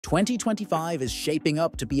2025 is shaping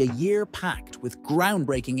up to be a year packed with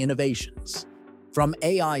groundbreaking innovations. From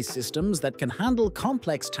AI systems that can handle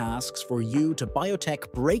complex tasks for you to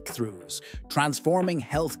biotech breakthroughs, transforming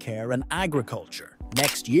healthcare and agriculture,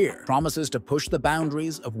 next year promises to push the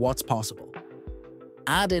boundaries of what's possible.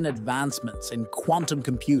 Add in advancements in quantum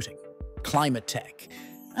computing, climate tech,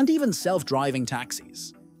 and even self-driving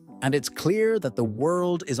taxis, and it's clear that the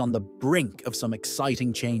world is on the brink of some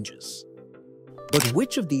exciting changes. But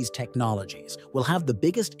which of these technologies will have the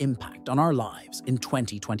biggest impact on our lives in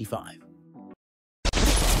 2025?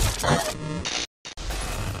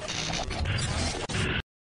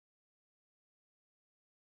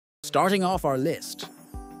 Starting off our list,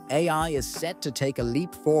 AI is set to take a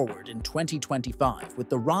leap forward in 2025 with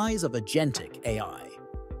the rise of agentic AI,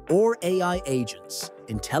 or AI agents,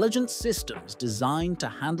 intelligent systems designed to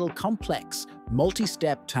handle complex,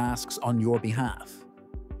 multi-step tasks on your behalf.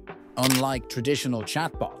 Unlike traditional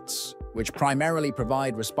chatbots, which primarily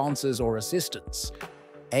provide responses or assistance,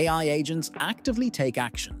 AI agents actively take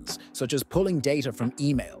actions, such as pulling data from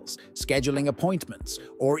emails, scheduling appointments,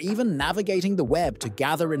 or even navigating the web to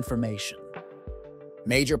gather information.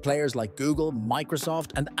 Major players like Google,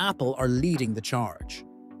 Microsoft, and Apple are leading the charge.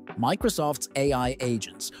 Microsoft's AI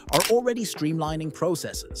agents are already streamlining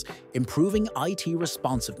processes, improving IT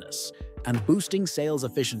responsiveness, and boosting sales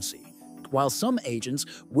efficiency. While some agents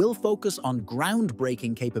will focus on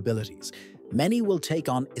groundbreaking capabilities, many will take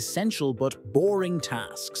on essential but boring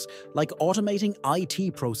tasks like automating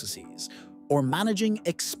IT processes or managing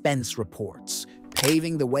expense reports,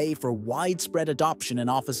 paving the way for widespread adoption in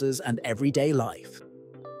offices and everyday life.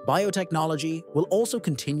 Biotechnology will also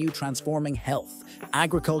continue transforming health,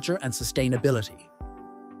 agriculture, and sustainability.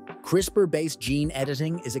 CRISPR-based gene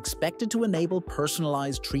editing is expected to enable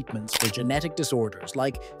personalized treatments for genetic disorders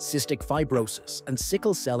like cystic fibrosis and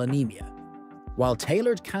sickle cell anemia, while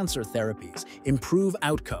tailored cancer therapies improve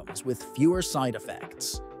outcomes with fewer side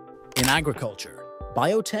effects. In agriculture,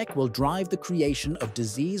 biotech will drive the creation of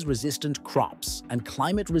disease-resistant crops and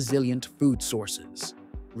climate-resilient food sources,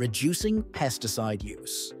 reducing pesticide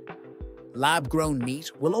use. Lab-grown meat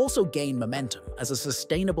will also gain momentum as a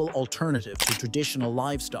sustainable alternative to traditional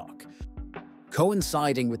livestock.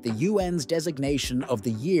 Coinciding with the UN's designation of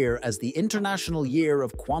the year as the International Year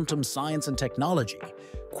of Quantum Science and Technology,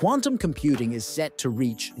 quantum computing is set to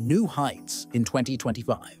reach new heights in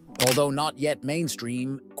 2025. Although not yet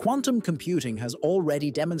mainstream, quantum computing has already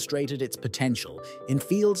demonstrated its potential in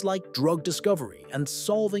fields like drug discovery and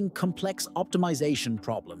solving complex optimization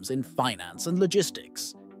problems in finance and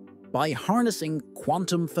logistics. By harnessing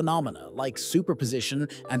quantum phenomena like superposition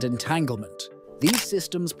and entanglement, these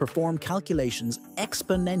systems perform calculations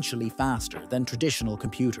exponentially faster than traditional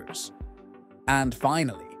computers. And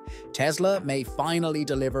finally, Tesla may finally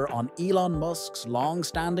deliver on Elon Musk's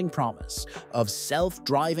long-standing promise of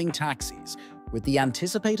self-driving taxis with the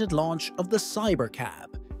anticipated launch of the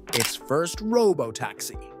Cybercab, its first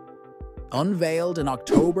robo-taxi. Unveiled in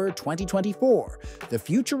October 2024, the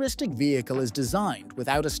futuristic vehicle is designed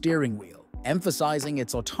without a steering wheel, emphasizing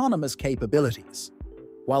its autonomous capabilities.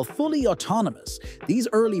 While fully autonomous, these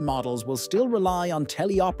early models will still rely on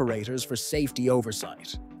teleoperators for safety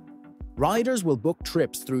oversight. Riders will book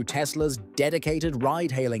trips through Tesla's dedicated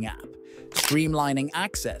ride-hailing app, streamlining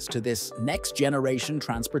access to this next-generation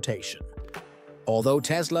transportation. Although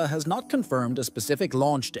Tesla has not confirmed a specific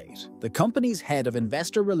launch date, the company's head of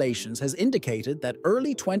investor relations has indicated that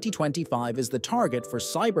early 2025 is the target for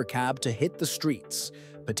Cybercab to hit the streets,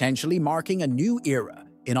 potentially marking a new era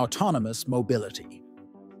in autonomous mobility.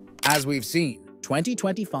 As we've seen,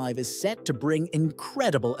 2025 is set to bring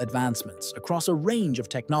incredible advancements across a range of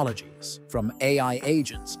technologies, from AI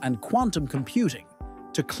agents and quantum computing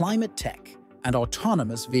to climate tech and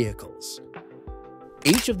autonomous vehicles.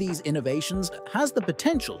 Each of these innovations has the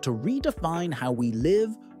potential to redefine how we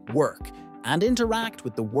live, work, and interact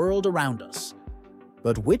with the world around us.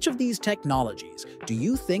 But which of these technologies do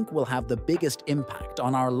you think will have the biggest impact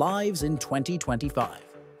on our lives in 2025?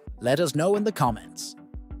 Let us know in the comments.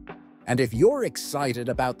 And if you're excited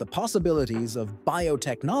about the possibilities of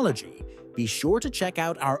biotechnology, be sure to check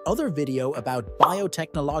out our other video about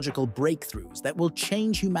biotechnological breakthroughs that will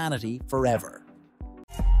change humanity forever.